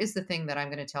here is the thing that I'm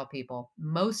gonna tell people.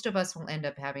 Most of us will end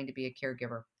up having to be a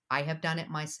caregiver. I have done it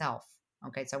myself,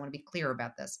 okay? So I wanna be clear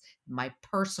about this, my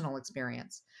personal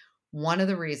experience. One of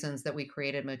the reasons that we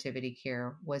created Motivity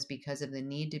Care was because of the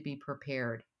need to be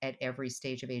prepared at every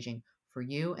stage of aging for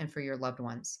you and for your loved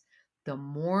ones. The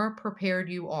more prepared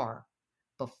you are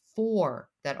before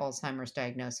that Alzheimer's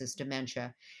diagnosis,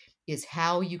 dementia, is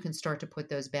how you can start to put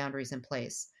those boundaries in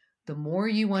place. The more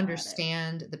you Got it.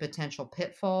 understand the potential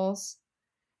pitfalls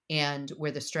and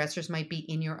where the stressors might be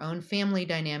in your own family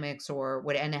dynamics or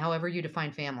what, and however you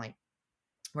define family,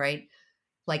 right?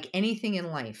 Like anything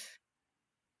in life,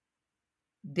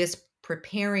 this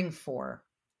preparing for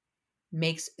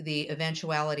makes the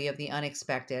eventuality of the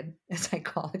unexpected, as I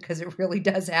call it, because it really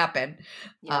does happen,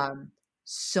 Yep. um,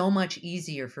 so much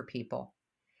easier for people.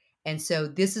 And so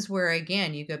this is where,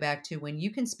 again, you go back to when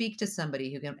you can speak to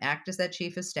somebody who can act as that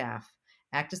chief of staff,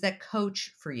 act as that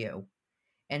coach for you,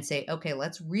 and say, okay,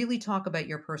 let's really talk about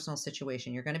your personal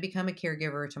situation. You're going to become a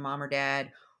caregiver to mom or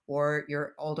dad or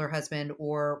your older husband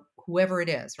or whoever it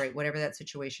is, right? Whatever that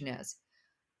situation is.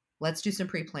 Let's do some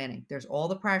pre-planning. There's all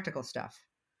the practical stuff,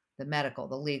 the medical,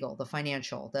 the legal, the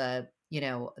financial, the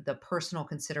personal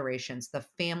considerations, the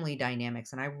family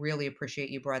dynamics. And I really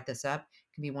appreciate you brought this up.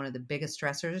 It can be one of the biggest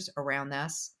stressors around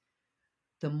this.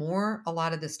 The more a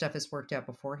lot of this stuff is worked out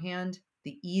beforehand,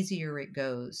 the easier it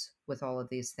goes with all of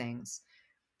these things.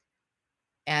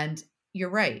 And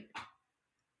you're right.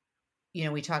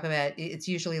 We talk about it's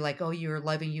usually like, oh, you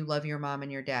love your mom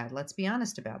and your dad. Let's be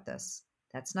honest about this.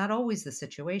 That's not always the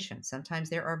situation. Sometimes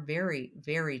there are very,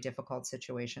 very difficult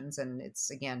situations. And it's,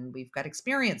 again, we've got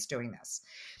experience doing this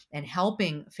and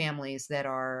helping families that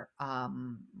are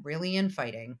really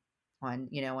infighting on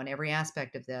every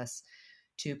aspect of this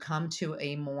to come to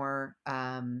a more,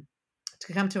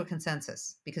 to come to a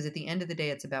consensus. Because at the end of the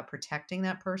day, it's about protecting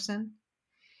that person.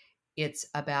 It's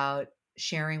about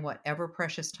sharing whatever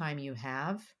precious time you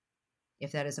have,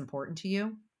 if that is important to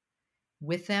you,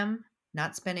 with them,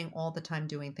 not spending all the time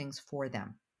doing things for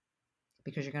them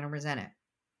because you're going to resent it.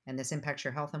 And this impacts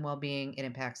your health and well being, it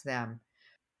impacts them.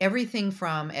 Everything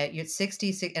from at your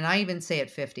 60, and I even say at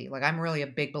 50, like I'm really a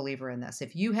big believer in this.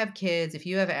 If you have kids, if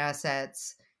you have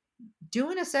assets,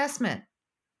 do an assessment.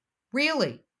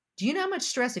 Really. Do you know how much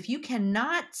stress, if you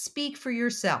cannot speak for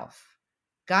yourself,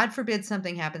 God forbid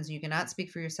something happens and you cannot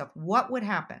speak for yourself, what would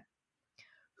happen?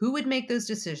 Who would make those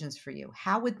decisions for you?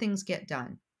 How would things get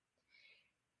done?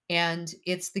 And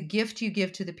it's the gift you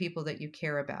give to the people that you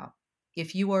care about.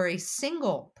 If you are a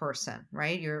single person,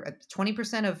 right? You're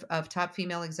 20% of top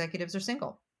female executives are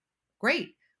single.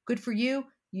 Great. Good for you.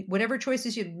 Whatever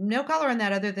choices you, no color on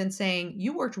that other than saying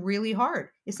you worked really hard.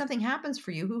 If something happens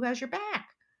for you, who has your back?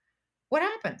 What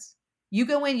happens? You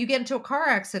go in, you get into a car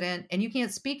accident and you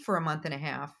can't speak for a month and a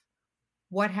half.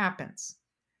 What happens?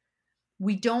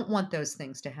 We don't want those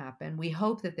things to happen. We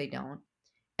hope that they don't.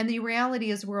 And the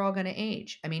reality is, we're all going to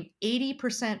age. I mean,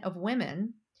 80% of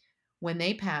women, when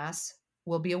they pass,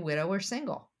 will be a widow or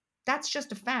single. That's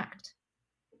just a fact.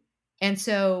 And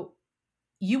so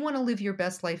you want to live your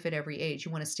best life at every age.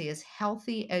 You want to stay as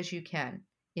healthy as you can.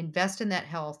 Invest in that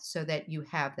health so that you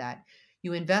have that.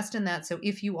 You invest in that so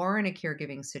if you are in a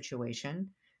caregiving situation,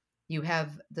 you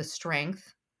have the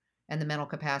strength and the mental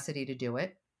capacity to do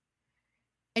it.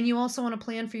 And you also want to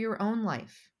plan for your own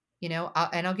life.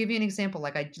 And I'll give you an example.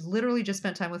 Like, I literally just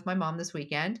spent time with my mom this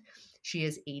weekend. She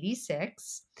is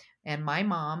 86, and my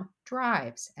mom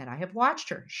drives, and I have watched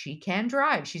her. She can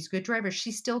drive. She's a good driver.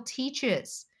 She still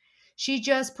teaches. She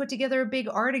just put together a big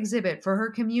art exhibit for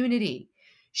her community.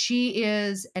 She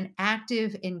is an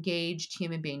active, engaged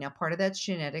human being. Now, part of that's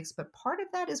genetics, but part of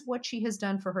that is what she has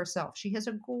done for herself. She has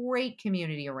a great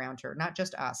community around her, not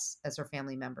just us as her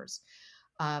family members.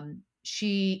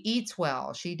 She eats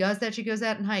well. She does that. She goes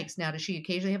out and hikes. Now, does she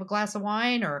occasionally have a glass of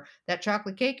wine or that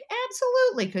chocolate cake?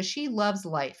 Absolutely, because she loves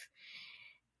life.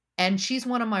 And she's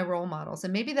one of my role models.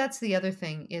 And maybe that's the other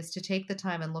thing, is to take the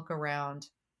time and look around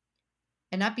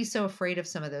and not be so afraid of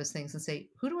some of those things and say,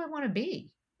 who do I want to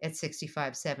be at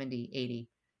 65, 70, 80?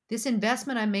 This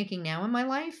investment I'm making now in my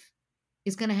life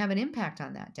is going to have an impact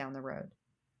on that down the road.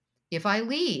 If I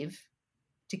leave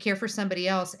to care for somebody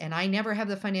else and I never have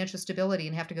the financial stability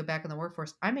and have to go back in the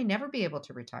workforce, I may never be able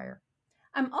to retire.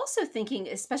 I'm also thinking,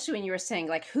 especially when you were saying,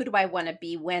 like, who do I want to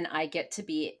be when I get to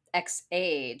be X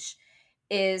age?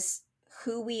 Is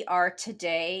who we are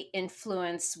today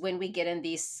influence when we get in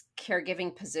these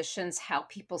caregiving positions, how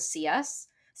people see us?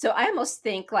 So I almost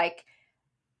think, like,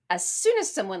 as soon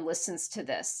as someone listens to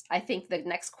this, I think the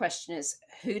next question is,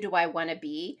 who do I want to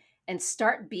be? And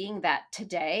start being that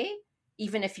today,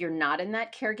 even if you're not in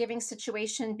that caregiving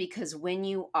situation, because when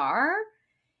you are,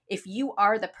 if you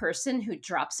are the person who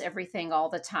drops everything all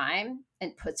the time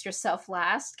and puts yourself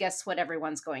last, guess what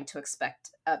everyone's going to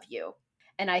expect of you?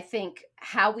 And I think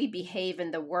how we behave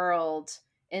in the world,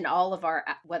 in all of our,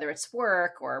 whether it's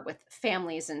work or with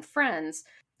families and friends,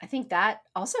 I think that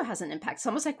also has an impact. It's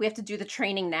almost like we have to do the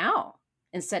training now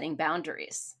in setting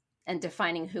boundaries and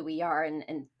defining who we are,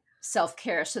 and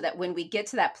self-care, so that when we get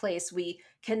to that place, we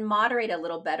can moderate a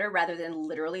little better rather than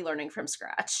literally learning from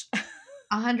scratch.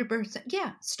 100%.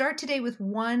 Yeah. Start today with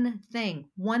one thing.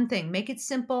 One thing. Make it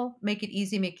simple, make it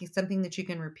easy, make it something that you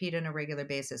can repeat on a regular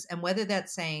basis. And whether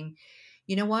that's saying,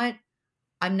 you know what,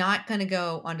 I'm not going to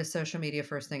go onto social media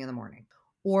first thing in the morning,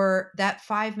 or that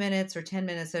 5 minutes or 10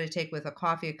 minutes that I take with a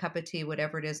coffee, a cup of tea,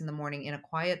 whatever it is in the morning, in a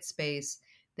quiet space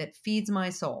that feeds my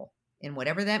soul in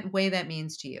whatever that way that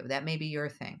means to you. That may be your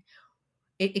thing.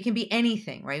 It can be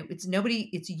anything, right?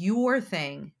 It's your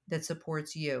thing that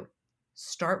supports you.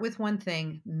 Start with one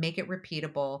thing, make it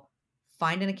repeatable,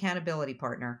 find an accountability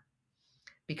partner,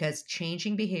 because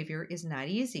changing behavior is not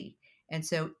easy. And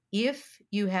so if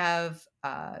you have,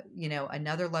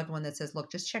 another loved one that says,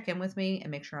 look, just check in with me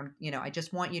and make sure I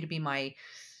just want you to be my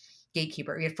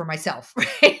gatekeeper for myself,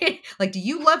 right? Like, do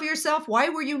you love yourself? Why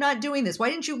were you not doing this? Why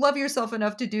didn't you love yourself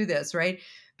enough to do this, right?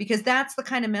 Because that's the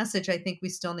kind of message I think we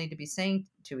still need to be saying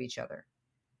to each other.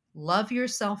 Love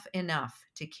yourself enough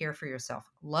to care for yourself.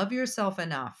 Love yourself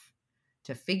enough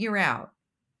to figure out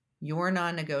your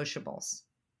non-negotiables.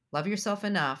 Love yourself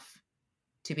enough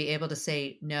to be able to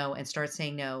say no, and start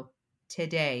saying no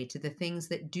today to the things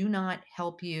that do not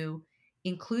help you,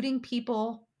 including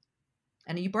people.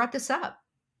 And you brought this up.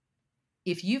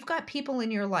 If you've got people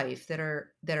in your life that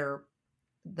are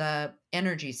the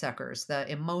energy suckers, the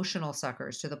emotional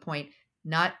suckers, to the point,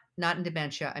 not in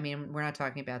dementia. I mean, we're not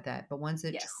talking about that, but ones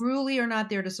that Yes. truly are not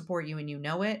there to support you and you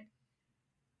know it,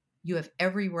 you have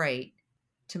every right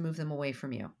to move them away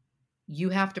from you. You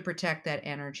have to protect that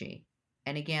energy.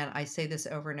 And again, I say this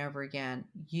over and over again.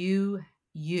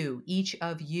 Each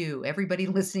of you, everybody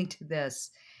listening to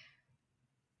this,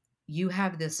 you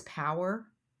have this power,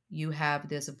 you have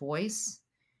this voice,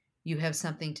 you have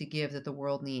something to give that the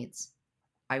world needs.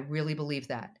 I really believe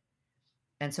that.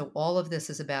 And so all of this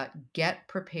is about get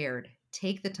prepared,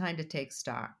 take the time to take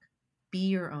stock, be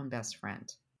your own best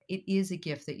friend. It is a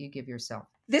gift that you give yourself.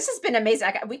 This has been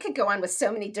amazing. We could go on with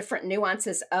so many different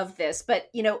nuances of this, but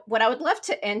what I would love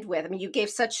to end with, I mean, you gave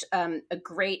such a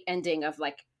great ending of,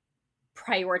 like,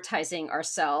 prioritizing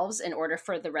ourselves in order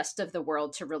for the rest of the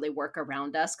world to really work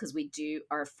around us, because we do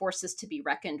are forces to be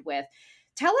reckoned with.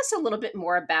 Tell us a little bit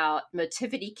more about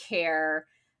Motivity Care,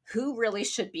 who really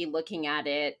should be looking at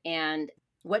it, and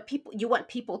what people you want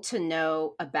people to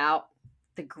know about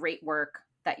the great work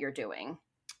that you're doing.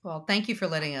 Well, thank you for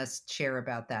letting us share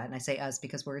about that. And I say us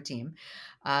because we're a team.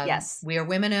 Yes. We are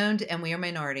women owned and we are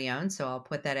minority owned. So I'll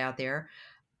put that out there.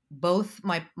 Both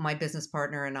my business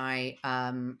partner and I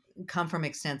come from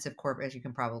extensive corporate, as you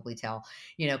can probably tell,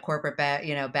 corporate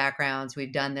backgrounds.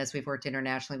 We've done this. We've worked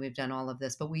internationally. We've done all of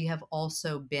this, but we have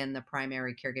also been the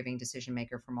primary caregiving decision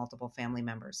maker for multiple family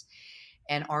members.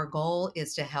 And our goal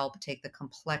is to help take the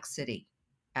complexity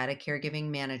out of caregiving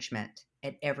management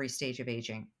at every stage of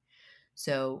aging.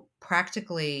 So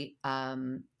practically,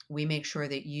 we make sure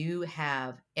that you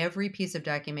have every piece of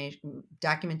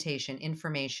documentation,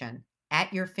 information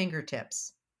at your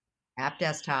fingertips, app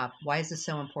desktop. Why is this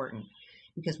so important?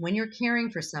 Because when you're caring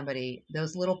for somebody,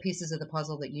 those little pieces of the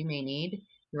puzzle that you may need,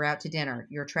 you're out to dinner,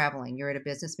 you're traveling, you're at a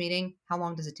business meeting, how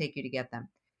long does it take you to get them?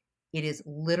 It is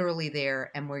literally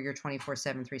there, and we're your 24/7,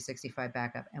 365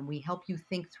 backup. And we help you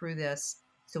think through this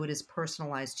so it is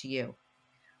personalized to you.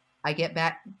 I get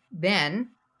back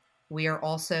then. We are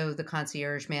also the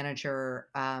concierge manager.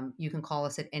 You can call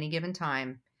us at any given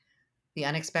time. The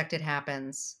unexpected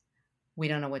happens. We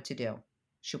don't know what to do.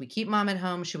 Should we keep mom at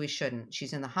home? Should we shouldn't?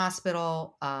 She's in the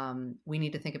hospital. We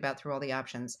need to think about through all the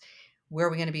options. Where are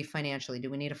we going to be financially? Do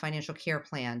we need a financial care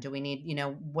plan? Do we need,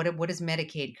 what does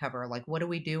Medicaid cover? Like, what do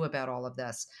we do about all of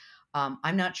this?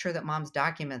 I'm not sure that mom's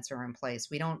documents are in place.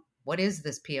 What is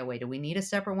this POA? Do we need a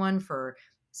separate one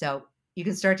so you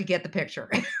can start to get the picture.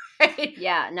 Right?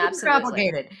 Yeah, no, Super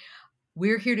absolutely. complicated.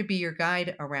 We're here to be your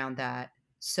guide around that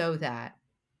so that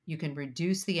you can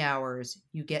reduce the hours,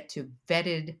 you get to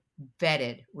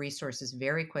vetted resources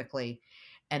very quickly,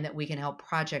 and that we can help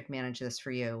project manage this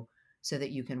for you so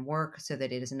that you can work, so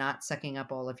that it is not sucking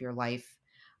up all of your life.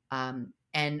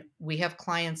 And we have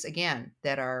clients, again,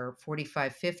 that are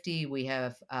 45, 50. We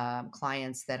have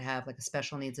clients that have like a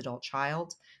special needs adult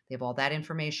child. They have all that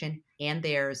information and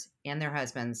theirs and their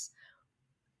husbands.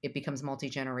 It becomes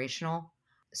multi-generational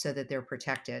so that they're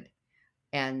protected.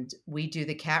 And we do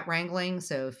the cat wrangling.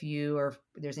 So if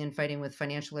there's infighting with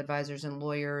financial advisors and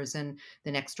lawyers and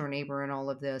the next door neighbor and all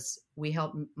of this, we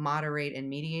help moderate and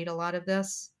mediate a lot of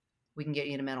this. We can get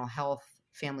you to mental health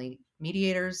family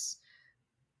mediators,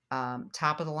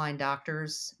 top of the line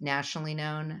doctors, nationally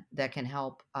known, that can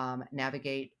help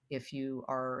navigate if you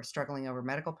are struggling over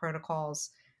medical protocols.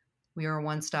 We are a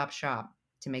one-stop shop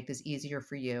to make this easier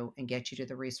for you and get you to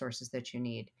the resources that you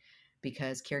need,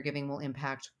 because caregiving will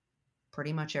impact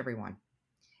pretty much everyone.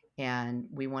 And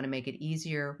we want to make it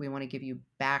easier. We want to give you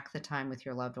back the time with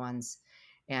your loved ones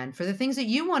and for the things that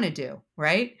you want to do,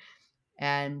 right?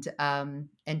 And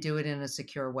do it in a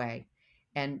secure way.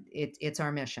 And it's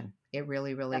our mission. It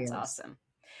really, really That's is. awesome.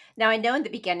 Now, I know in the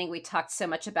beginning we talked so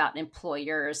much about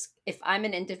employers. If I'm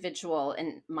an individual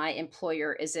and my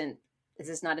employer this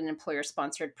is not an employer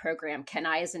sponsored program, can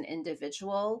I, as an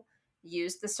individual,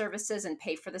 use the services and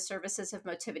pay for the services of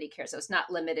Motivity Care? So it's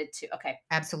not limited to, okay.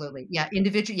 Absolutely. Yeah.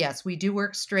 Individual. Yes, we do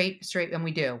work straight, and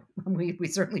we do. We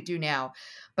certainly do now.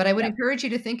 But I would Yep. encourage you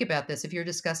to think about this. If you're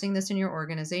discussing this in your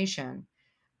organization,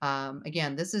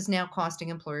 again, this is now costing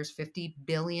employers $50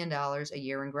 billion a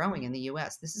year and growing in the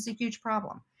US. This is a huge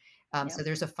problem. So Yep.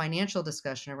 there's a financial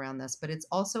discussion around this, but it's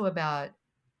also about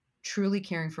truly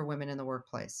caring for women in the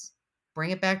workplace.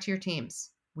 Bring it back to your teams.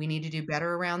 We need to do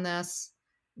better around this.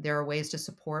 There are ways to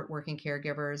support working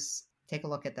caregivers. Take a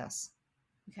look at this.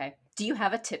 Okay. Do you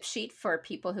have a tip sheet for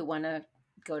people who want to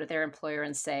go to their employer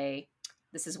and say,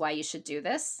 this is why you should do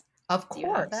this? Of Do you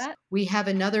have course. that? We have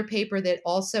another paper that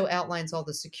also outlines all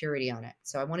the security on it.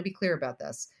 So I want to be clear about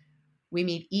this. We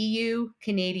meet EU,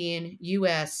 Canadian,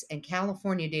 US, and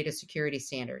California data security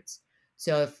standards.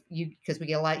 So because we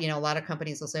get a lot of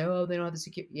companies will say, oh, they don't have the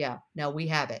security. Yeah, no, we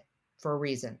have it for a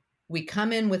reason. We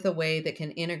come in with a way that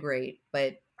can integrate,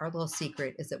 but our little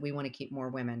secret is that we want to keep more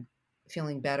women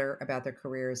feeling better about their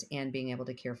careers and being able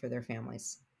to care for their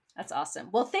families. That's awesome.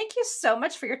 Well, thank you so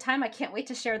much for your time. I can't wait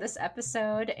to share this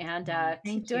episode and keep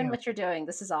Thank doing you. what you're doing.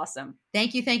 This is awesome.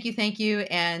 Thank you, thank you, thank you.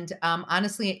 And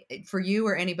honestly, for you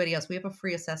or anybody else, we have a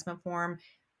free assessment form.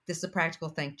 This is a practical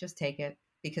thing. Just take it,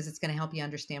 because it's going to help you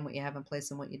understand what you have in place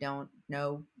and what you don't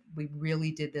know. We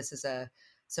really did this as a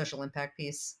social impact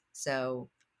piece. So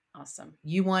Awesome.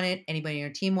 you want it, anybody in your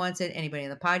team wants it, anybody in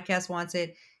the podcast wants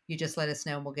it, you just let us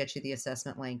know and we'll get you the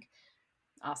assessment link.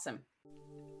 Awesome.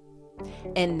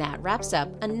 And that wraps up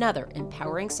another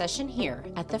empowering session here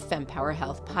at the FemPower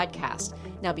Health Podcast.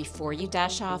 Now, before you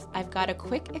dash off, I've got a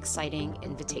quick, exciting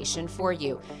invitation for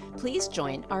you. Please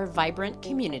join our vibrant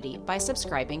community by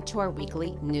subscribing to our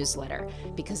weekly newsletter,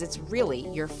 because it's really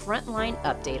your frontline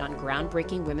update on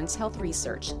groundbreaking women's health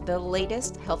research, the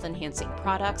latest health-enhancing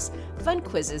products, fun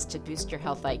quizzes to boost your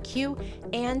health IQ,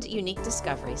 and unique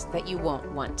discoveries that you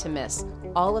won't want to miss.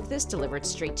 All of this delivered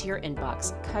straight to your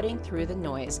inbox, cutting through the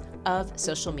noise of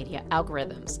social media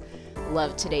algorithms.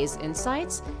 Love today's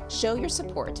insights? Show your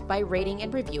support by rating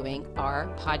and reviewing our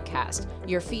podcast.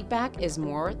 Your feedback is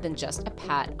more than just a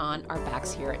pat on our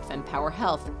backs here at FemPower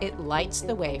Health. It lights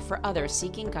the way for others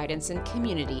seeking guidance and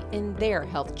community in their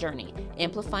health journey,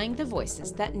 amplifying the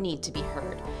voices that need to be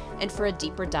heard. And for a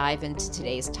deeper dive into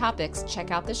today's topics,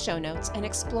 check out the show notes and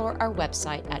explore our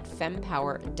website at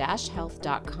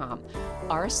fempower-health.com.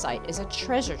 Our site is a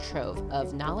treasure trove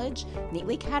of knowledge,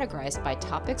 neatly categorized by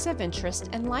topics of interest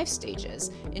and life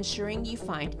stages, ensuring you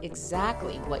find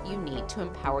exactly what you need to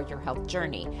empower your health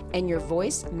journey. And your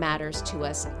voice matters to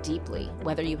us deeply.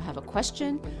 Whether you have a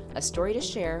question, a story to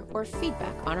share, or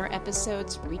feedback on our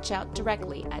episodes, reach out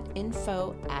directly at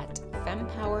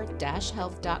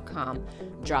info@fempower-health.com.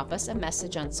 Drop us a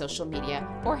message on social media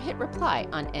or hit reply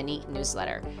on any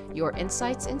newsletter. Your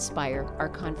insights inspire our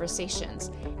conversations.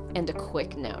 And a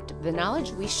quick note, the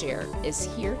knowledge we share is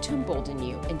here to embolden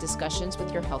you in discussions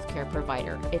with your healthcare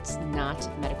provider. It's not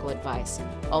medical advice.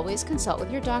 Always consult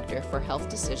with your doctor for health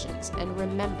decisions, and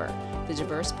remember, the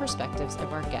diverse perspectives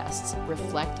of our guests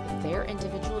reflect their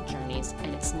individual journeys,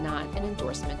 and it's not an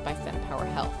endorsement by FemPower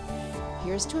Health.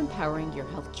 Here's to empowering your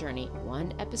health journey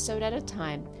one episode at a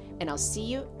time, and I'll see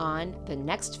you on the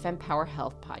next FemPower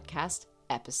Health podcast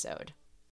episode.